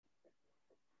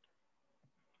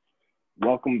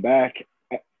Welcome back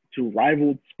to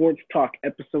Rival Sports Talk,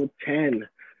 episode 10.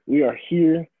 We are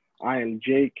here. I am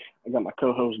Jake. I got my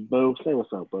co-host, Bo. Say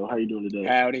what's up, Bo. How you doing today?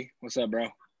 Howdy. What's up, bro?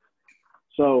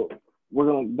 So we're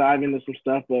going to dive into some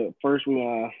stuff, but first we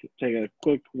want to take a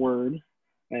quick word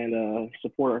and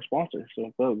support our sponsor.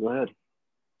 So, Bo, go ahead.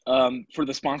 For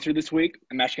the sponsor this week,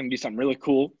 I'm actually going to do something really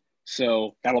cool.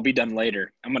 So that'll be done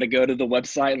later. I'm going to go to the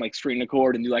website and screen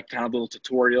record and do kind of a little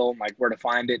tutorial, where to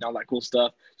find it and all that cool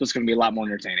stuff. So it's going to be a lot more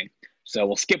entertaining. So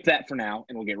we'll skip that for now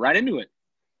and we'll get right into it.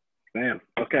 Bam.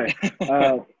 Okay.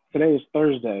 Today is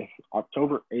Thursday,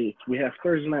 October 8th. We have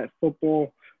Thursday night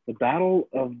football, the battle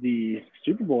of the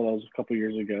Super Bowl that was a couple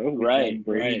years ago. We had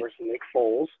Brady versus Nick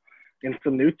Foles. And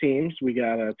some new teams. We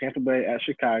got Tampa Bay at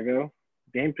Chicago.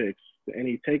 Game picks.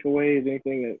 Any takeaways,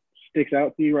 anything that sticks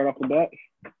out to you right off the bat?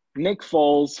 Nick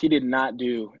Foles, he did not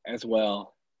do as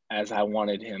well as I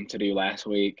wanted him to do last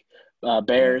week.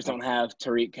 Bears don't have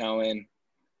Tariq Cohen.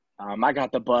 I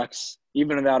got the Bucks,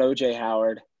 even without O.J.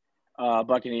 Howard.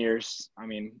 Buccaneers,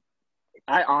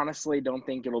 I honestly don't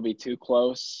think it'll be too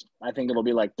close. I think it'll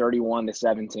be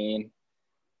 31-17,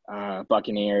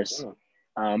 Buccaneers.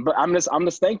 But I'm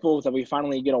just thankful that we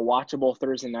finally get a watchable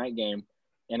Thursday night game,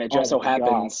 and it just so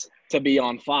happens to be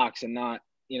on Fox and not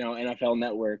NFL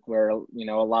Network, where a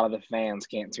lot of the fans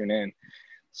can't tune in.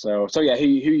 So yeah,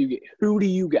 who do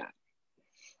you got?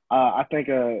 I think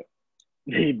the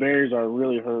Bears are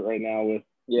really hurt right now with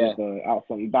out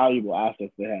some valuable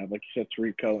assets they have. Like you said,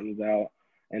 Tariq Cohen is out,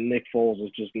 and Nick Foles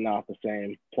is just not the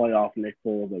same playoff Nick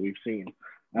Foles that we've seen.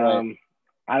 Right.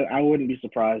 I wouldn't be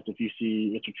surprised if you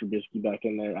see Mitchell Trubisky back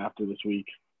in there after this week.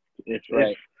 If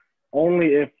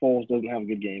only if Foles doesn't have a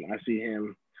good game. I see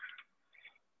him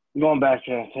going back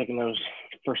to taking those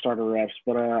first starter reps.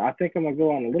 But I think I'm going to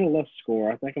go on a little less score.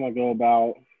 I think I'm going to go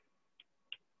about,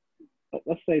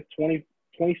 let's say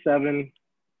 27-17.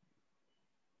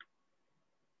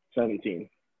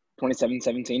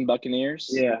 27-17 Buccaneers?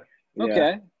 Yeah.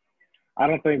 Okay. I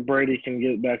don't think Brady can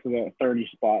get back to that 30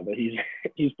 spot that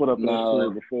he's put up in his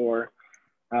career before.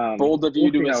 Bold of you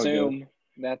to assume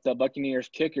that the Buccaneers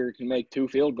kicker can make 2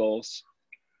 field goals.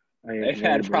 They've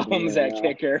had problems at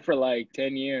kicker for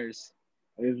 10 years.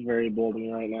 It is very bold of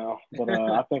me right now, but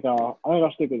I think I'll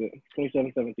stick with it.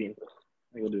 27-17. I think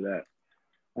we'll do that.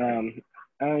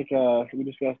 I think we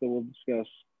discussed it. We'll discuss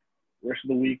the rest of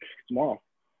the week tomorrow.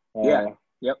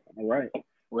 Yep. All right.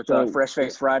 With Fresh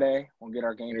Face Friday, we'll get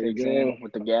our game picks in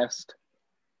with the guest.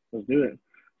 Let's do it.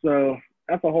 So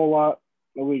that's a whole lot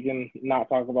that we can not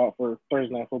talk about for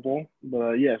Thursday Night Football.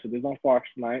 But, yes, it is on Fox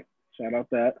tonight. Shout out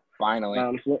that.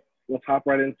 Finally. So let's hop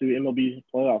right into MLB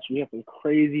playoffs. We had some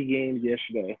crazy games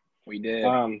yesterday. We did.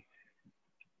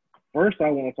 First, I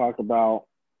want to talk about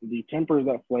the tempers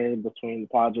that flared between the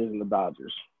Padres and the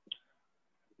Dodgers.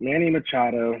 Manny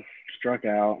Machado struck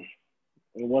out.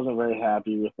 He wasn't very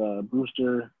happy with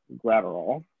Brusdar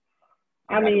Graterol.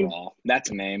 That's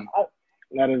a name.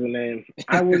 That is a name.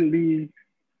 I wouldn't be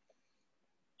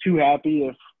too happy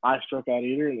if I struck out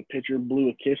either and the pitcher blew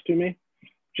a kiss to me.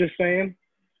 Just saying.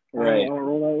 Right. I don't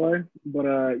roll that way.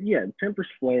 But, tempers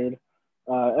flared.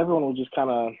 Everyone was just kind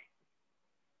of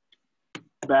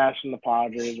bashing the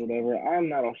Padres or whatever. I'm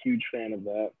not a huge fan of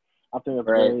that. I think it's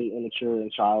very immature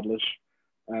and childish.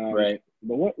 Right.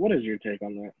 But what is your take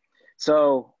on that?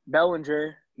 So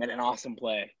Bellinger made an awesome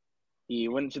play. He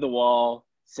went to the wall,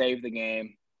 saved the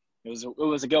game. It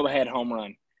was a go-ahead home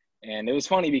run. And it was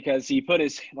funny because he put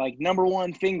his number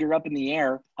one finger up in the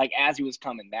air as he was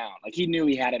coming down. He knew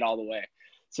he had it all the way.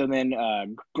 So then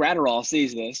Graterol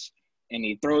sees this and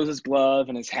he throws his glove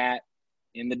and his hat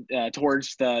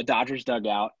towards the Dodgers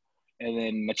dugout. And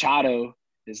then Machado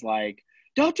is like,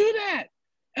 "Don't do that!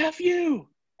 F you!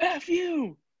 F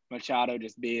you!" Machado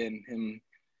just being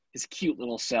his cute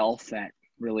little self that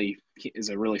really is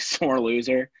a really sore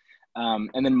loser.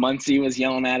 And then Muncy was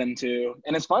yelling at him too.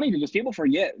 And it's funny because people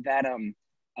forget that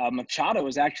Machado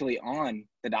was actually on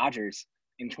the Dodgers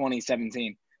in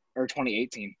 2017 or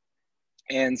 2018.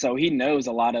 And so he knows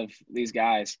a lot of these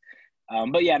guys.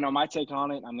 But, my take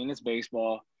on it, it's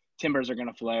baseball. Timbers are going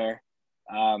to flare.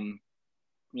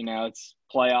 It's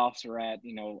playoffs are at,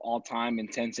 all-time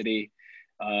intensity.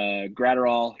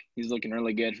 Graterol, he's looking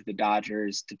really good for the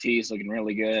Dodgers. Tatis looking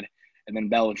really good. And then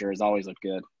Bellinger has always looked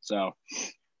good. So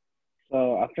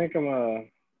I think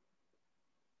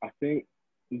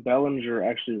Bellinger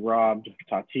actually robbed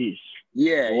Tatis.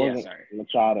 Sorry.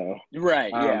 Machado.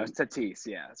 Right, it was Tatis.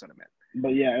 Yeah, that's what I meant.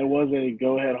 But, it was a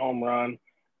go-ahead home run.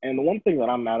 And the one thing that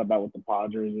I'm mad about with the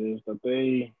Padres is that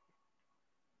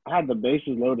I had the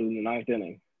bases loaded in the ninth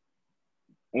inning,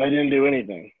 and they didn't do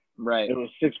anything. Right. It was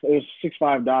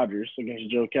 6-5 Dodgers against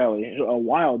Joe Kelly, a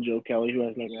wild Joe Kelly who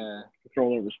has no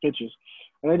control over his pitches,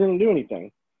 and they didn't do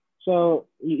anything. So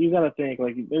you got to think,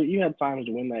 like, you had times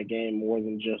to win that game more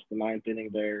than just the ninth inning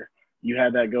there. You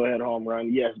had that go-ahead home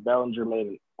run. Yes, Bellinger made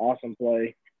an awesome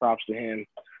play. Props to him.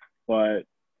 But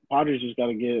Padres just got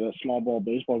to get a small ball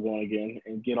baseball going again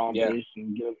and get on base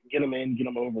and get them in, get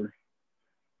them over.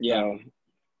 Yeah. So,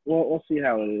 we'll see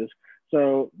how it is.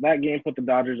 So that game put the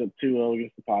Dodgers at 2-0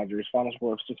 against the Padres. Final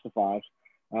score of 6-5.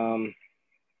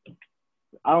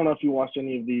 I don't know if you watched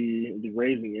any of the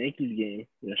Rays and Yankees game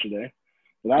yesterday.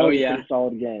 But that was a pretty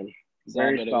solid game.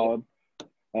 Very solid.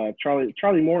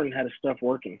 Charlie Morton had his stuff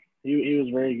working. He was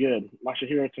very good.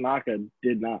 Masahiro Tanaka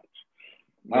did not.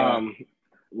 Yeah.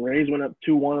 Rays went up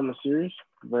 2-1 in the series.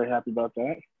 Very happy about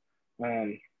that.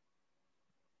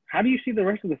 How do you see the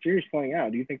rest of the series playing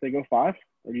out? Do you think they go 5,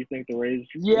 or do you think the Rays?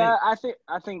 Yeah, win?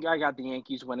 I think I got the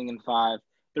Yankees winning in 5.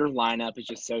 Their lineup is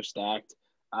just so stacked.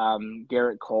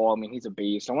 Garrett Cole, I mean, he's a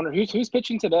beast. I wonder who's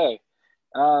pitching today.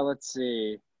 Let's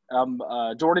see.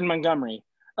 Jordan Montgomery.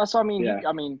 So I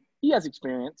mean, he has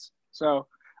experience. So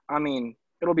I mean,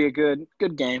 it'll be a good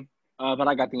game. But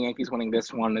I got the Yankees winning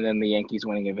this one, and then the Yankees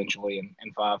winning eventually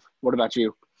in 5. What about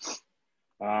you?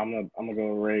 I'm gonna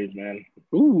go Rays, man.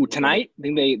 Ooh, tonight?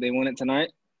 Think they win it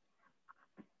tonight?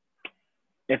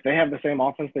 If they have the same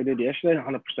offense they did yesterday,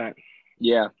 100%.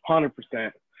 Yeah,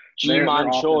 100%.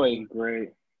 Ji-Man Choi,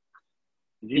 great.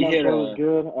 Ji-Man Choi is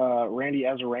good. Randy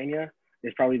Arozarena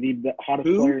is probably the hottest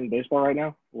player in baseball right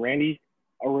now. Randy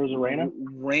Arozarena.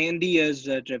 Randy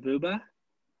Jabuba?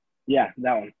 Yeah,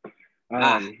 that one.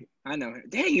 I know.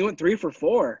 Dang, you went 3 for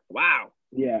 4. Wow.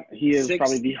 Yeah, he is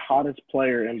probably the hottest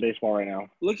player in baseball right now.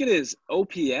 Look at his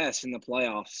OPS in the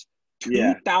playoffs.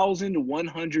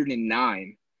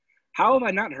 2,109. How have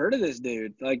I not heard of this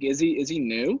dude? Like, is he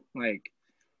new? Like,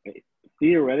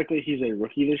 theoretically, he's a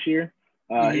rookie this year.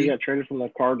 He got traded from the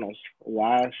Cardinals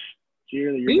last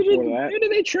year, the year before that. Who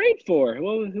did they trade for?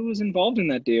 Well, who was involved in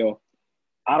that deal?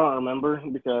 I don't remember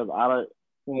because I'm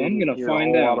gonna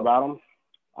find out about him.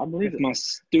 I believe my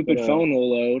stupid phone will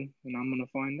load, and I'm gonna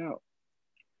find out.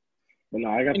 But no,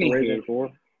 I got the Rays at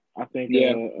 4. I think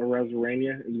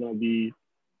Arozarena is going to be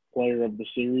player of the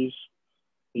series.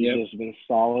 He's just been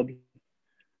solid.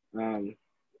 We'll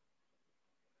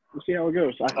see how it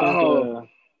goes. I think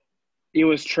he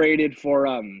was traded for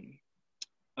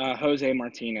Jose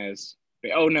Martinez.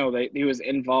 Oh no, he was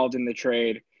involved in the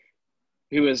trade.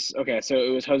 He was so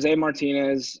it was Jose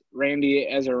Martinez, Randy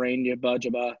Arozarena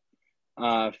Bujaba,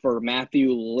 for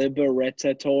Matthew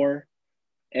Liberatore.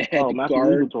 Matthew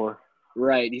Liberatore.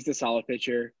 Right, he's a solid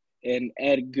pitcher. And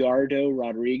Edgardo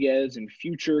Rodriguez and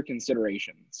future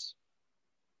considerations.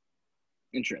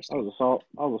 Interesting. That was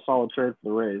a solid trade for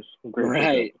the Rays.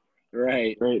 Right.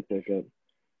 Great pickup.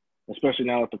 Especially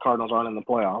now that the Cardinals aren't in the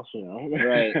playoffs, you know.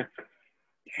 Right.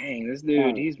 Dang, this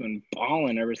dude, he's been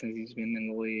balling ever since he's been in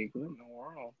the league. What in the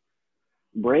world?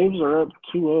 Braves are up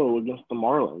 2-0 against the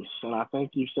Marlins. And I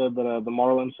think you said that the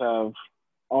Marlins have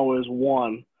always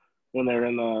won when they're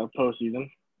in the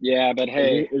postseason. Yeah, but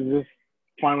hey. Is this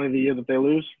finally the year that they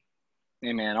lose?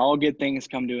 Hey, man, all good things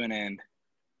come to an end.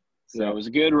 So it was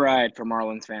a good ride for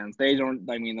Marlins fans. The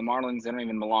Marlins, they don't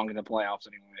even belong in the playoffs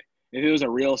anyway. If it was a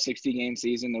real 60-game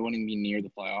season, they wouldn't even be near the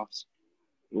playoffs.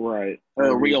 Right. Or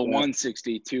a real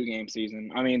 162-game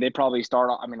season. I mean, they probably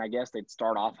I guess they'd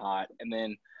start off hot. And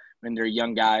then when they're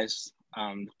young guys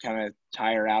kind of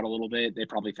tire out a little bit, they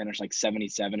probably finish like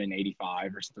 77 and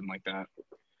 85 or something like that.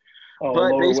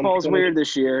 But baseball's weird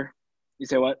this year. You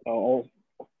say what? All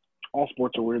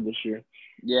sports are weird this year.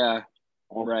 Yeah.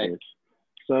 All sports.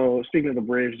 So, speaking of the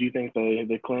Braves, do you think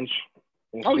they clinch?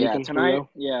 Tonight.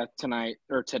 Yeah, tonight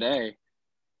or today.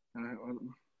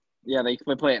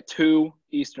 They play at 2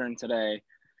 Eastern today.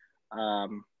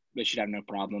 They should have no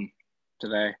problem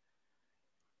today.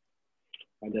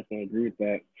 I definitely agree with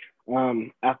that.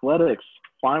 Athletics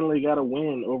finally got a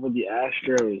win over the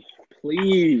Astros.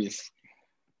 Please.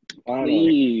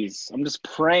 I'm just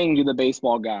praying to the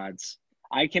baseball gods.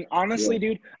 I can honestly,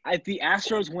 dude, if the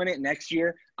Astros win it next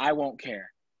year, I won't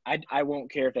care. I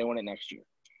won't care if they win it next year.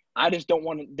 I just don't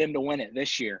want them to win it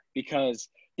this year because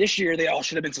this year they all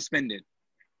should have been suspended.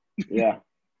 Yeah.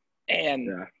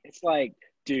 It's like,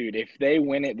 dude, if they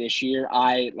win it this year,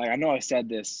 I know I said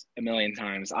this a million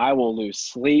times. I will lose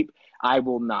sleep. I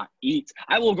will not eat.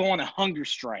 I will go on a hunger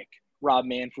strike, Rob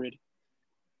Manfred.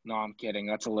 No, I'm kidding.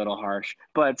 That's a little harsh.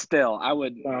 But still, I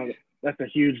would that's a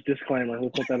huge disclaimer.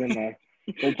 We'll put that in there.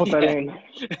 We'll put that in.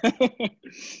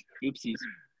 Oopsies.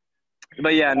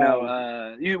 But yeah,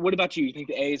 no. What about you? You think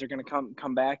the A's are going to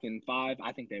come back in 5?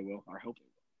 I think they will. I hope they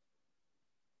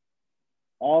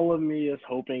All of me is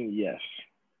hoping yes.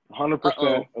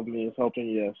 100% of me is hoping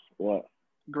yes. What?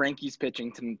 Greinke's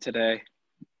pitching today.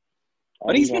 Oh,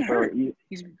 But he's been hurt.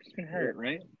 He's been hurt,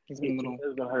 right? He's been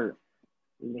hurt.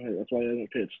 That's why he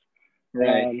hasn't pitched.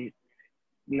 Right.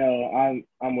 No,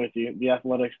 I'm with you. The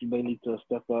Athletics, they need to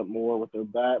step up more with their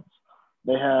bats.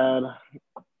 They had,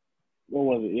 what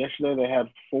was it? Yesterday they had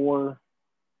 4.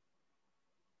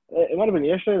 It might have been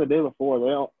yesterday or the day before.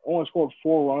 They only scored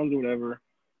 4 runs or whatever,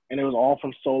 and it was all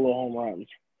from solo home runs.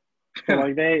 So,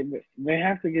 like, they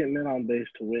have to get men on base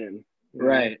to win.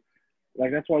 Right.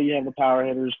 Like, that's why you have the power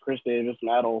hitters, Chris Davis,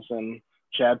 Matt Olson,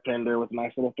 Chad Pender with a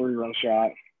nice little 3-run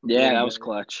shot. Yeah, that was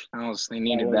clutch. They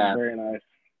needed that. Very nice.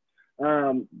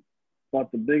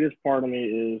 But the biggest part of me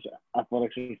is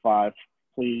Athletics in 5.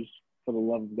 Please, for the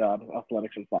love of God,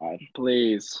 Athletics in 5.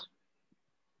 Please.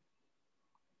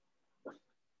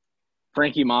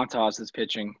 Frankie Montas is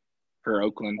pitching for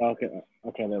Oakland. Okay,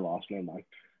 they lost. Never mind.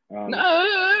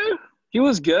 No, he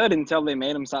was good until they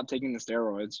made him stop taking the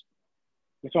steroids.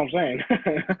 That's what I'm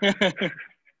saying.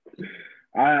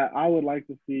 I would like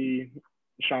to see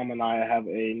Sean Manaea have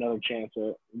another chance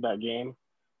at that game.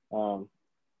 Sean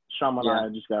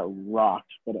Manaea just got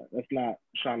rocked, but that's not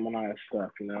Sean Manaea's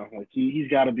stuff, you know. Like he's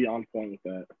got to be on point with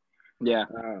that. Yeah.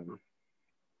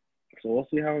 So we'll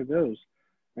see how it goes.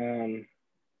 Man,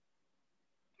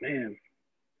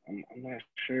 I'm not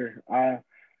sure.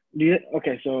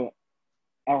 Okay, so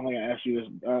I don't think I asked you this.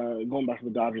 Going back to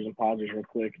the Dodgers and Padres real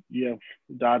quick. Do you have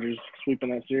Dodgers sweeping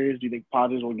that series? Do you think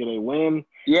Padres will get a win?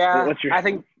 Yeah, I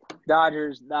think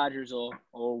Dodgers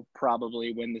will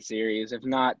probably win the series. If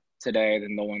not today,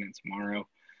 then they'll win it tomorrow.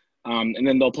 And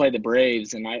then they'll play the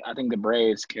Braves, and I think the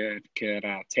Braves could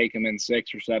take them in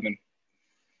 6 or 7.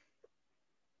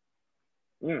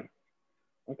 Yeah.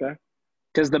 Okay.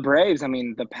 Because the Braves, I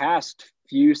mean, the past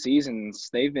few seasons,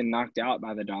 they've been knocked out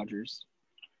by the Dodgers.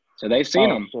 So they've seen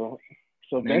them. So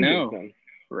they know.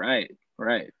 Right.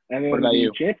 And then what about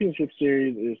the championship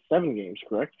series is 7 games,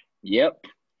 correct? Yep.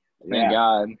 Thank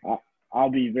God. I'll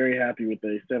be very happy with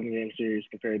a 7-game series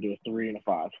compared to a 3 and a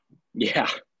 5. Yeah.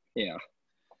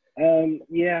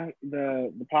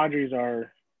 The Padres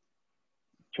are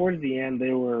towards the end.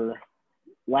 They were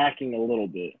lacking a little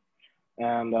bit,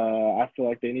 and I feel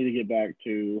like they need to get back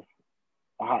to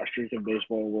a hot streak of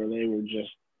baseball where they were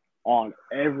just on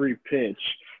every pitch.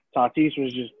 Tatis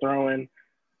was just throwing.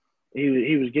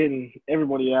 He was getting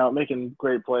everybody out, making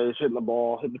great plays, hitting the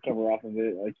ball, hitting the cover off of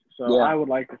it. I would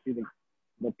like to see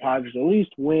the Padres at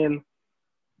least win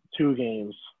 2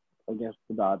 games against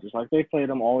the Dodgers. Like, they played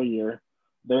them all year.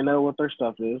 They know what their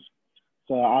stuff is.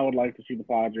 So I would like to see the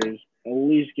Padres at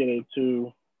least get a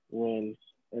 2 wins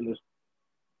in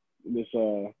this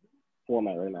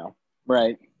format right now.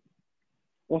 Right.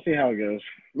 We'll see how it goes.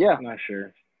 Yeah. I'm not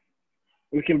sure.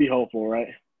 We can be hopeful, right?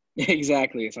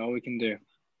 Exactly. It's all we can do.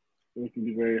 We can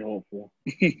be very hopeful.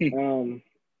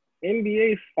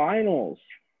 NBA Finals.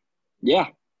 Yeah.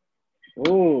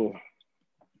 Oh.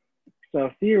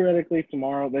 So theoretically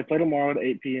tomorrow, they play tomorrow at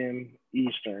 8 p.m.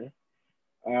 Eastern.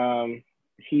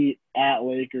 Heat at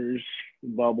Lakers,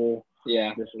 bubble,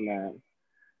 this and that.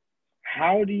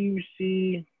 How do you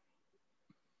see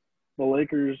the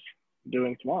Lakers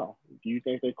doing tomorrow? Do you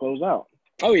think they close out?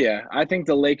 Oh, yeah. I think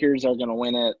the Lakers are going to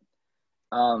win it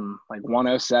like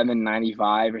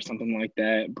 107-95 or something like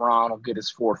that. Bron will get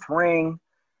his 4th ring.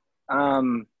 I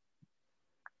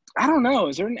don't know.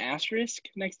 Is there an asterisk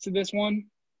next to this one?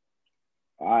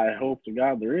 I hope to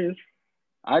God there is.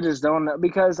 I just don't know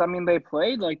because, I mean, they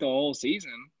played like the whole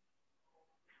season.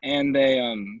 And they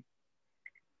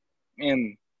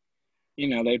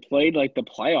they played like the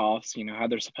playoffs, how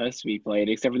they're supposed to be played,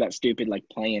 except for that stupid like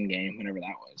play-in game, whenever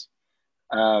that was.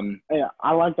 Yeah,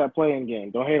 I like that play-in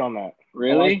game. Don't hate on that.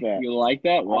 Really? Like that. You like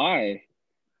that? Why?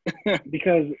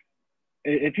 Because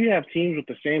if you have teams with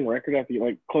the same record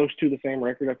close to the same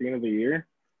record at the end of the year,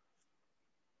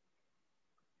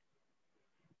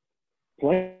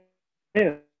 play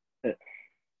it.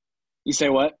 You say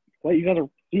what? Well, you guys are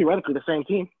theoretically the same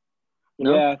team. You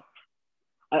know? Yeah.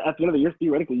 At the end of the year,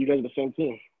 theoretically, you guys are the same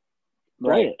team.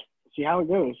 Play it. See how it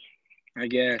goes. I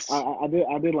guess. I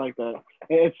did like that.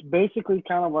 It's basically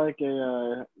kind of like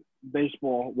a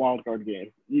baseball wild card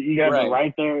game. You guys are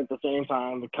right there at the same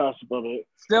time, the cusp of it.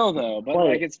 Still though, but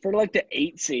it's for like the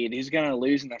 8 seed who's gonna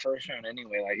lose in the first round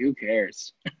anyway. Like, who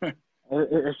cares?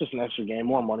 It's just an extra game,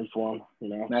 more money for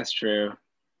them. That's true.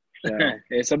 So,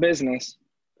 it's a business.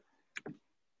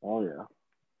 Oh yeah.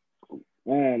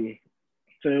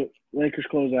 So Lakers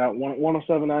close out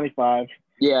 107-95.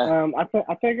 Yeah. I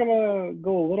think I'm gonna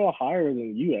go a little higher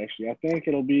than you actually. I think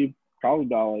it'll be probably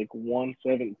about like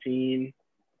 117,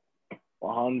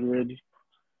 100.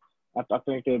 I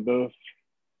think they both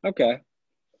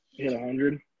hit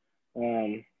 100.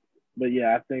 But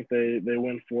yeah, I think they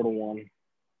win 4-1.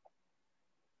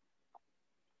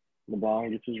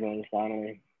 LeBron gets his ring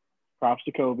finally. Props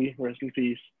to Kobe. Rest in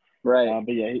peace. Right.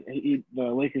 But yeah, the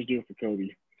Lakers do it for Kobe.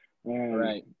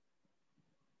 Right.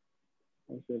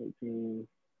 17.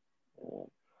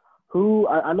 Who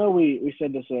I know we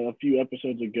said this a few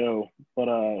episodes ago, but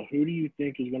who do you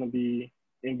think is going to be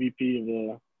MVP of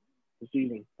the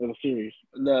season or the series?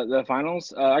 The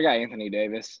finals. I got Anthony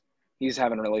Davis. He's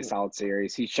having a really solid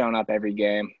series. He's shown up every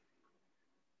game.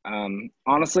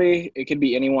 Honestly, it could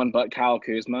be anyone but Kyle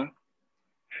Kuzma.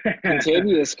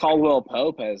 Contavious Caldwell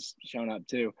Pope has shown up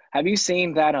too. Have you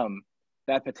seen that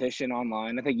petition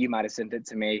online? I think you might have sent it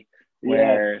to me.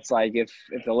 Where it's like if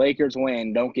the Lakers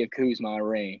win, don't give Kuzma a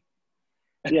ring.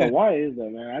 Yeah, why is that,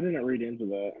 man? I didn't read into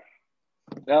that.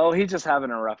 Oh, he's just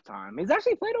having a rough time. He's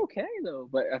actually played okay though,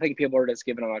 but I think people are just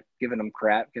giving him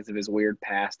crap because of his weird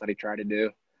pass that he tried to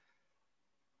do.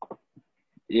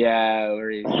 Yeah, where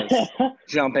he's just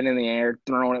jumping in the air,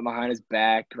 throwing it behind his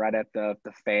back right at the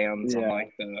fans on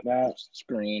like the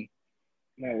screen.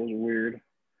 That was weird.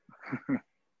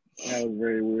 That was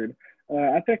very weird.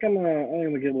 I think I'm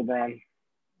gonna give LeBron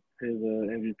his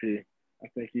MVP. I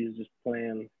think he's just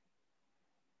playing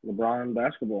LeBron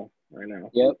basketball right now.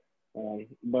 Yep.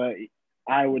 But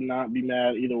I would not be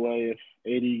mad either way if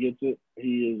AD gets it.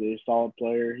 He is a solid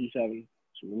player. He's having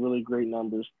some really great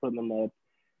numbers, putting them up,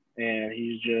 and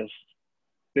he's just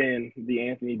been the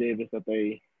Anthony Davis that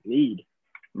they need.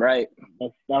 Right.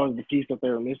 That was the piece that they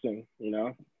were missing, you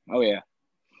know? Oh, yeah.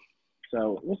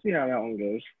 So we'll see how that one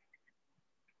goes.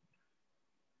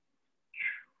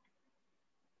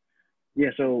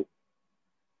 Yeah, so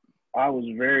I was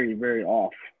very, very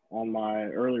off on my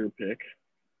earlier pick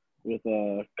with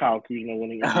Kyle Kuzma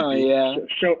winning MVP. Oh, yeah.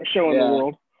 Showing the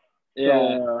world.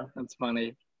 Yeah, so, that's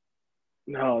funny.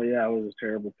 No, yeah, it was a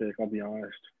terrible pick, I'll be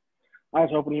honest. I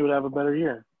was hoping he would have a better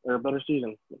year or a better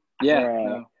season.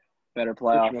 Yeah, better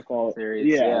playoff series.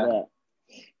 Yeah. That.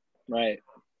 Right.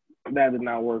 That did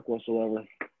not work whatsoever.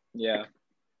 Yeah.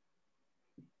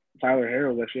 Tyler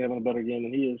Herro's actually having a better game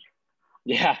than he is.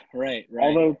 Yeah, right.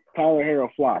 Although Tyler Herro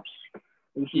flops.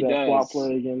 He does. Flop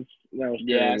play against. That was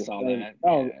terrible. I saw that.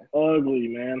 That was ugly,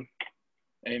 man.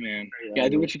 Hey, man. You got to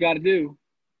do what you got to do.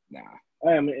 Nah.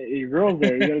 Hey, I mean, your girl's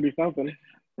there. You got to do something.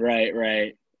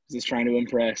 Right. Just trying to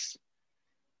impress.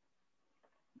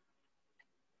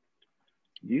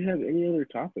 Do you have any other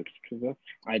topics?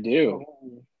 I do.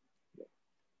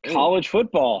 College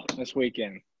football this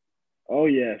weekend. Oh,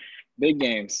 yes. Big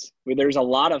games. There's a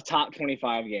lot of top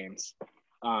 25 games.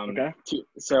 Okay.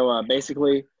 So,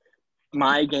 basically,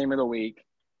 my game of the week,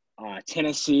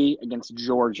 Tennessee against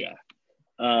Georgia.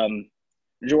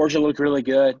 Georgia looked really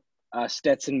good.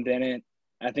 Stetson Bennett,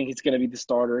 I think he's going to be the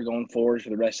starter going forward for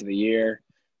the rest of the year.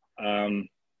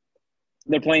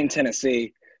 They're playing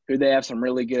Tennessee, who they have some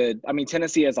really good – I mean,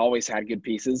 Tennessee has always had good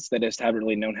pieces. They just haven't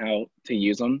really known how to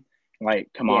use them, like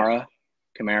Kamara.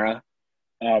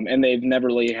 And they've never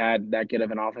really had that good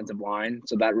of an offensive line.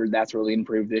 So that's really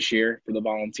improved this year for the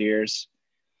Volunteers.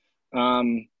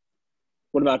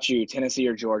 What about you, Tennessee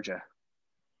or Georgia?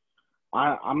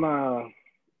 I'm gonna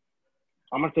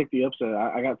take the upset.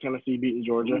 I got Tennessee beating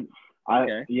Georgia.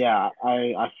 Okay.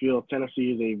 I feel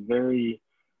Tennessee is a very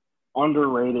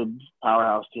underrated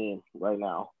powerhouse team right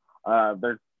now.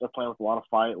 They're playing with a lot of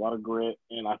fight, a lot of grit,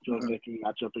 and I feel like they can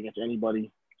match up against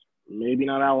anybody. Maybe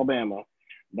not Alabama,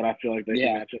 but I feel like they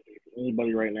can match up against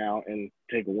anybody right now and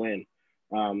take a win.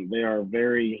 They are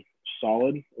very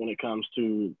solid when it comes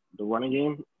to the running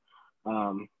game.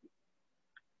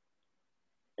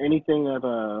 Anything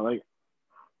that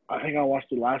I think I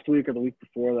watched it last week or the week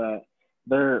before that.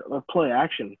 Their play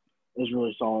action is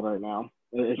really solid right now.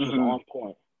 It's just on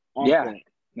point. Point.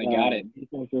 They got it.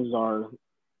 Defenses are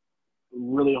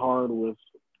really hard with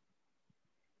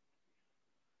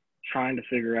trying to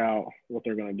figure out what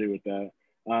they're going to do with that.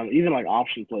 Even like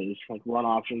option plays, like run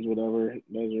options, whatever.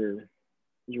 Those are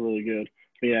really good.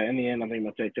 But yeah, in the end, I think I'm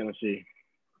going to take Tennessee.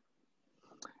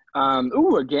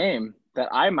 A game that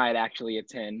I might actually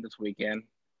attend this weekend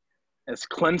is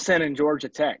Clemson and Georgia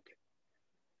Tech.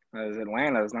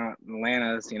 Atlanta's,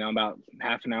 about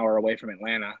half an hour away from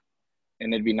Atlanta.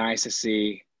 And it'd be nice to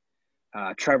see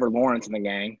Trevor Lawrence and the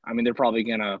gang. I mean, they're probably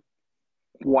going to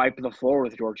wipe the floor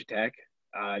with Georgia Tech.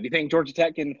 Do you think Georgia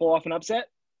Tech can pull off an upset?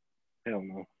 Hell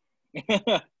no.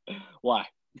 Why?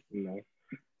 No.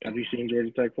 Have you seen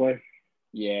Georgia Tech play?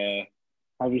 Yeah.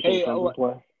 Have you seen Clemson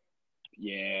play?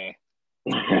 Yeah.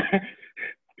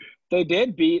 They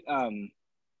did beat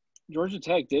Georgia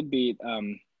Tech did beat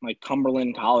like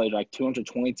Cumberland College, like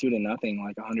 222 to nothing,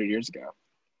 like 100 years ago.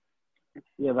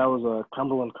 Yeah, that was a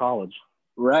Cumberland College.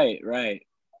 Right.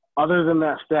 Other than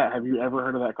that stat, have you ever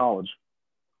heard of that college?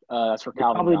 That's where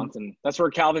Calvin Johnson. That's where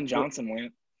Calvin Johnson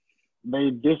went.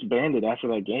 They disbanded after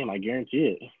that game. I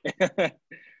guarantee it.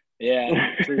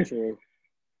 Yeah, true.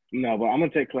 No, but I'm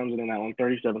gonna take Clemson in that one,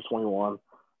 37-21.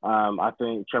 I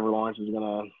think Trevor Lawrence is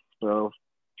gonna throw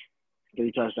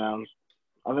 3 touchdowns.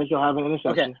 I think he'll have an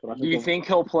interception. Okay. Do you think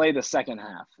he'll play the second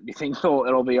half? Do you think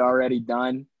it'll be already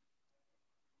done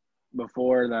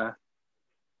before the?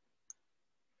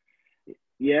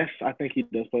 Yes, I think he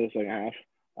does play the second half.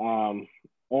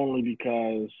 Only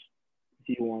because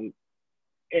he won.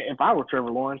 If I were Trevor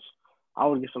Lawrence, I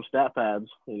would get some stat pads.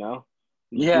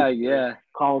 Yeah.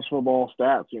 College football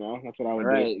stats. That's what I would do.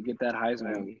 Right, get that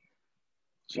Heisman.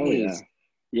 Yeah.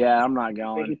 Yeah, I'm not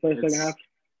going. Think he plays second half?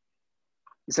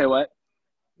 You say what?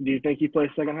 Do you think he plays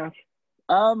second half?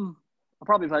 I'll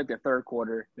probably play like the third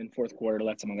quarter, then fourth quarter,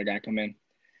 let some other guy come in.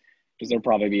 Because they'll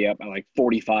probably be up at like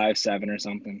 45-7 or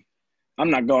something. I'm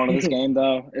not going to this game,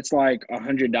 though. It's like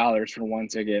 $100 for one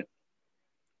ticket.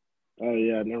 Oh,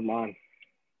 yeah, never mind.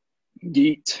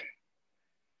 Geet.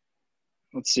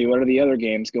 Let's see. What are the other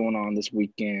games going on this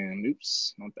weekend?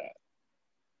 Oops, not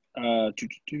that.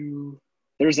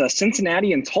 There's a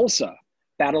Cincinnati and Tulsa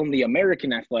battle in the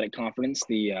American Athletic Conference,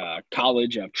 the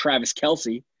college of Travis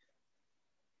Kelce.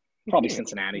 Probably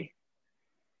Cincinnati.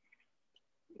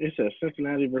 It's a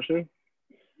Cincinnati versus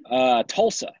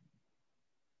Tulsa.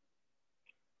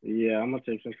 Yeah, I'm going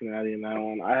to take Cincinnati in that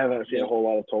one. I haven't seen a whole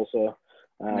lot of Tulsa.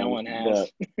 No one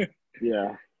has.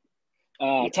 Yeah.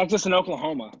 Texas and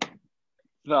Oklahoma.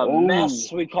 The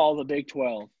mess we call the Big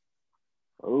 12.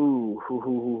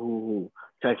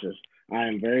 Texas. I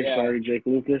am very sorry, Jake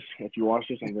Lucas. If you watch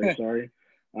this, I'm very sorry.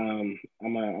 I'm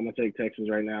gonna take Texas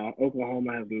right now.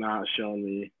 Oklahoma has not shown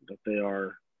me that they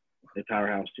are a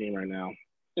powerhouse team right now.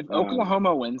 If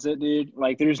Oklahoma wins it, dude,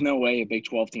 like there's no way a Big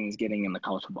 12 team is getting in the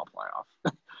college football playoff.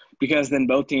 Because then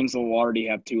both teams will already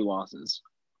have 2 losses.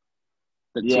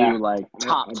 The two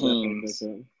top teams.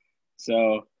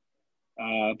 So,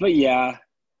 but yeah,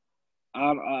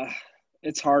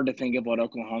 it's hard to think of what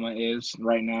Oklahoma is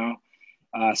right now.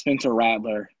 Spencer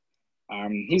Rattler,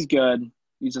 he's good.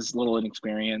 He's just a little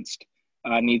inexperienced.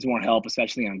 Needs more help,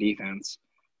 especially on defense.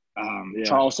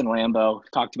 Charleston Rambo,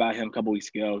 talked about him a couple weeks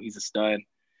ago. He's a stud.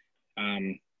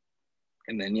 And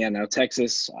then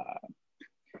Texas.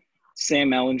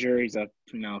 Sam Ellinger, he's a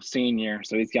senior,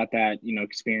 so he's got that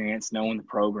experience, knowing the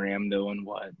program, knowing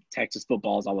what Texas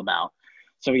football is all about.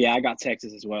 So yeah, I got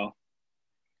Texas as well.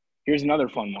 Here's another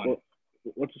fun one.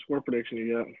 What's the score prediction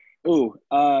you got? Ooh,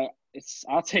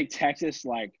 I'll take Texas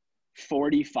like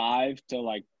 45 to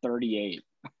like 38,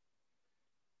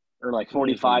 or like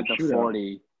 45 to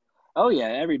 40. Oh yeah,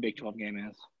 every Big 12 game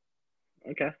is.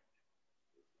 Okay.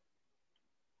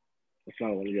 That's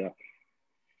not what you got.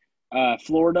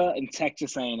 Florida and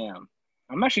Texas A&M.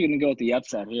 I'm actually going to go with the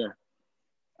upset here.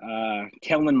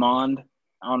 Kellen Mond.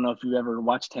 I don't know if you've ever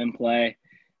watched him play.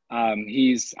 I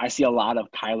see a lot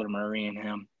of Kyler Murray in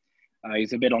him.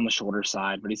 He's a bit on the shorter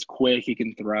side, but he's quick. He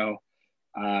can throw.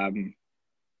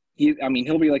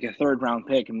 He'll be like a 3rd-round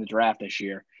pick in the draft this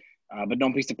year. But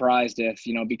don't be surprised if,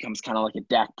 becomes kind of like a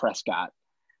Dak Prescott,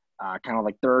 kind of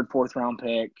like 3rd, 4th-round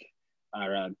pick,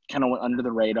 kind of went under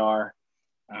the radar.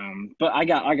 But I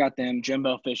got them.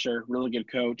 Jimbo Fisher, really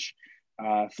good coach.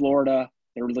 Florida,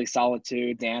 they're really solid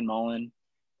too. Dan Mullen,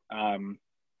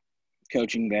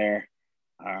 coaching there.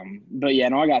 But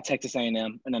yeah, I got Texas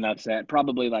A&M in an upset,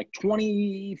 probably like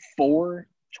 24-20,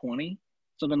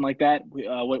 something like that.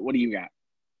 What do you got?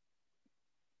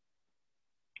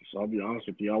 So I'll be honest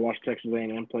with you. I watched Texas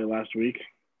A&M play last week.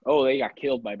 Oh, they got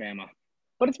killed by Bama.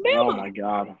 But it's Bama. Oh my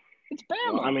God. It's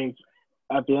Bama. Well, I mean,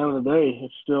 at the end of the day,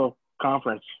 it's still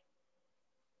conference.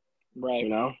 Right.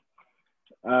 I'm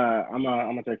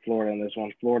gonna take Florida in this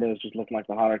one. Florida is just looking like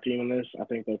the hotter team in this. I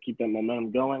think they'll keep that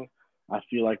momentum going. I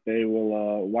feel like they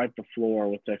will wipe the floor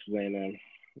with Texas A&M.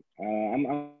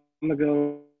 I'm gonna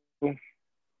go.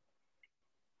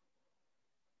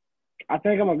 I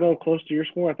think I'm gonna go close to your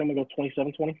score. I think I'm gonna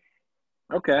go 27-20.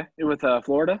 Okay, with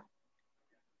Florida.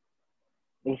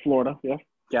 With Florida, yeah.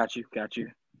 Got you.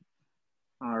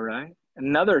 All right,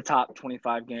 another top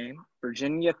 25 game: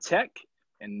 Virginia Tech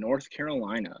and North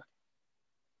Carolina.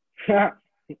 Okay.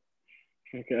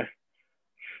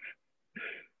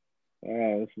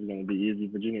 Oh, this is gonna be easy.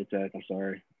 Virginia Tech. I'm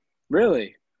sorry.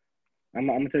 Really? I'm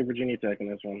gonna take Virginia Tech in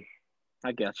this one.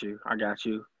 I got you.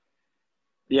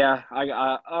 Yeah, I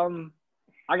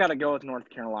got to go with North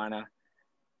Carolina.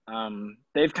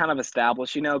 They've kind of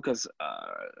established, because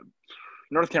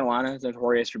North Carolina is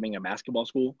notorious for being a basketball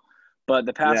school, but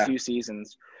the past few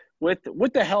seasons, with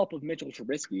the help of Mitchell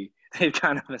Trubisky, they've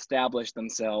kind of established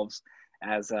themselves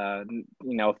as a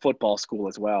football school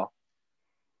as well.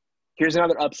 Here's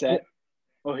another upset.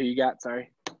 Oh, who you got?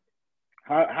 Sorry.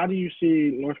 How do you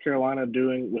see North Carolina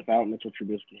doing without Mitchell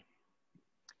Trubisky?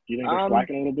 Do you think they're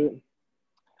slacking a little bit?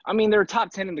 I mean, they're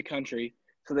top 10 in the country,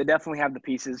 so they definitely have the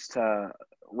pieces to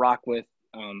rock with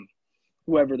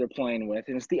whoever they're playing with.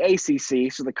 And it's the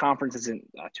ACC, so the conference isn't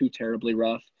too terribly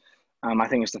rough. I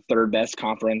think it's the third best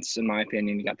conference, in my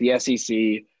opinion. You got the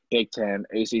SEC, Big Ten,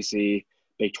 ACC,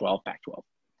 Big 12,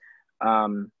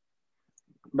 Pac-12.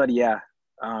 But, yeah.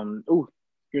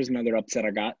 Here's another upset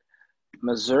I got.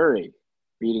 Missouri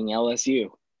beating LSU.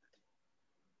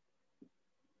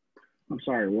 I'm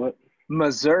sorry, what?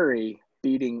 Missouri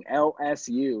beating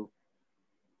LSU.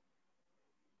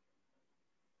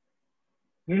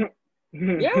 Yeah,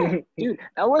 dude.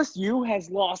 LSU has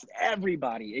lost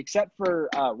everybody except for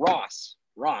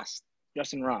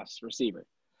Justin Ross, receiver.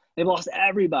 They've lost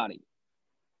everybody.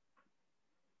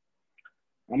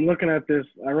 I'm looking at this.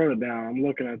 I wrote it down. I'm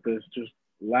looking at this, just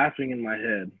laughing in my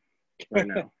head right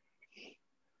now.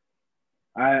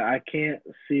 I can't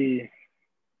see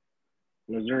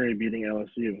Missouri beating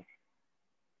LSU.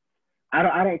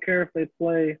 I don't care if they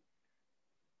play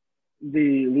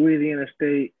the Louisiana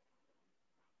State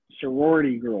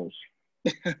sorority girls.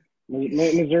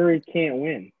 Missouri can't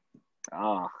win.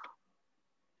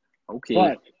 Okay.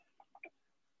 But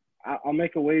I'll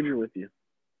make a wager with you.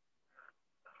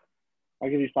 I'll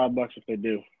give you $5 if they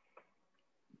do.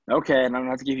 Okay, and I'm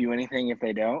not to give you anything if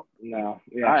they don't. No.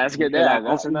 Yeah. All right, that's good. Yeah,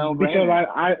 that's a no-brainer.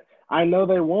 Because I know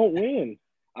they won't win.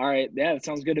 All right, yeah, that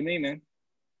sounds good to me, man.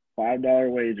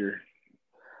 $5 wager.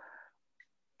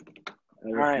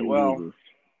 All right, well,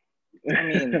 I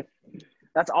mean,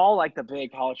 that's all like the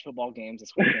big college football games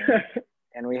this weekend.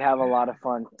 And we have a lot of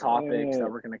fun topics that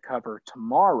we're going to cover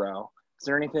tomorrow. Is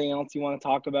there anything else you want to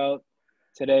talk about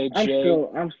today, Jay?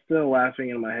 I'm still laughing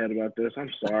in my head about this. I'm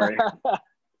sorry.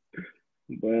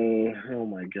 But, oh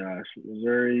my gosh.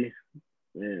 Missouri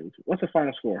wins. What's the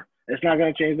final score? It's not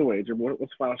going to change the wager, but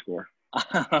what's the final score?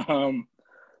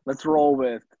 Let's roll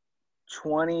with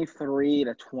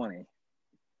 23-20.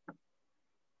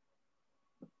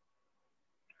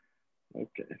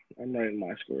 Okay, I'm writing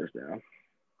my scores down.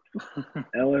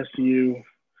 LSU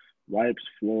wipes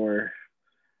floor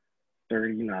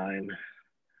 39-17.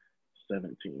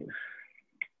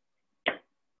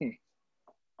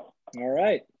 All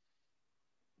right.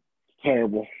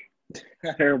 Terrible.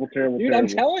 Terrible. Dude, I'm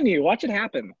telling you, watch it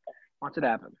happen. Watch it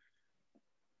happen.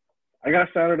 I got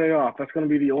Saturday off. That's going to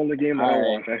be the only game I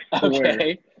watch. I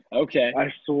swear. Okay.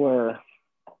 I swear.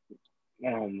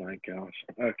 Oh, my gosh.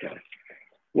 Okay.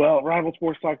 Well, Rival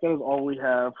Sports Talk, that is all we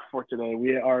have for today.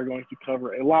 We are going to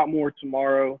cover a lot more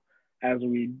tomorrow as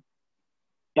we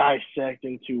dissect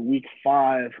into Week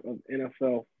 5 of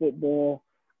NFL football.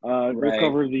 We'll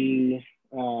cover the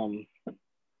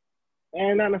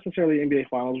and not necessarily NBA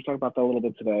Finals. We'll talk about that a little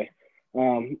bit today.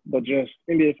 But just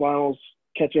NBA Finals,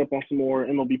 catch up on some more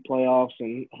MLB playoffs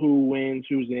and who wins,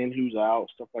 who's in, who's out,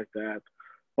 stuff like that.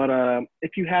 But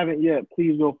if you haven't yet,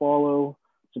 please go follow,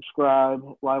 subscribe,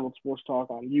 Rival Sports Talk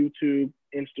on YouTube,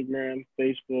 Instagram,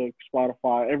 Facebook,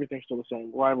 Spotify. Everything's still the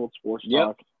same. Rival Sports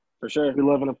Talk. Yep, for sure. We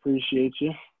love and appreciate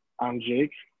you. I'm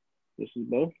Jake. This is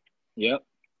Bo. Yep.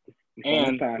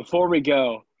 And before we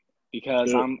go,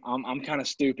 because I'm kind of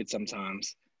stupid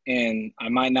sometimes, and I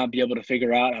might not be able to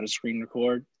figure out how to screen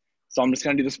record, so I'm just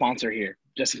going to do the sponsor here,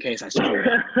 just in case I screw it.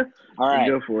 All right.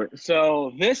 Go for it.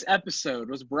 So this episode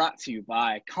was brought to you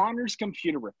by Connor's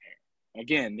Computer Repair.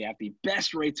 Again, they have the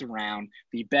best rates around,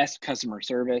 the best customer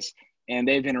service, and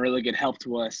they've been a really good help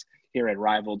to us here at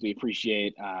Rival. We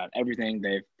appreciate everything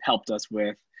they've helped us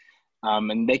with,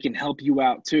 and they can help you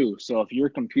out too. So if your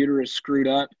computer is screwed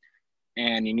up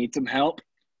and you need some help,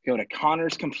 go to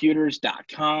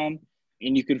connorscomputers.com,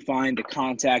 and you can find the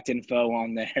contact info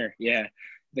on there. Yeah,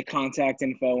 the contact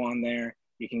info on there.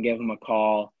 You can give him a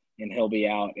call, and he'll be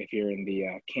out if you're in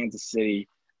the Kansas City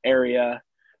area,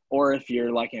 or if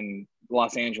you're like in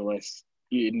Los Angeles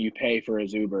and you pay for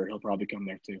his Uber, he'll probably come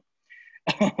there too.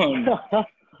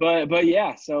 But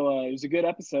yeah, so it was a good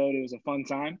episode. It was a fun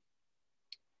time,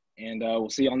 and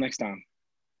we'll see y'all next time.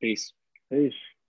 Peace. Peace.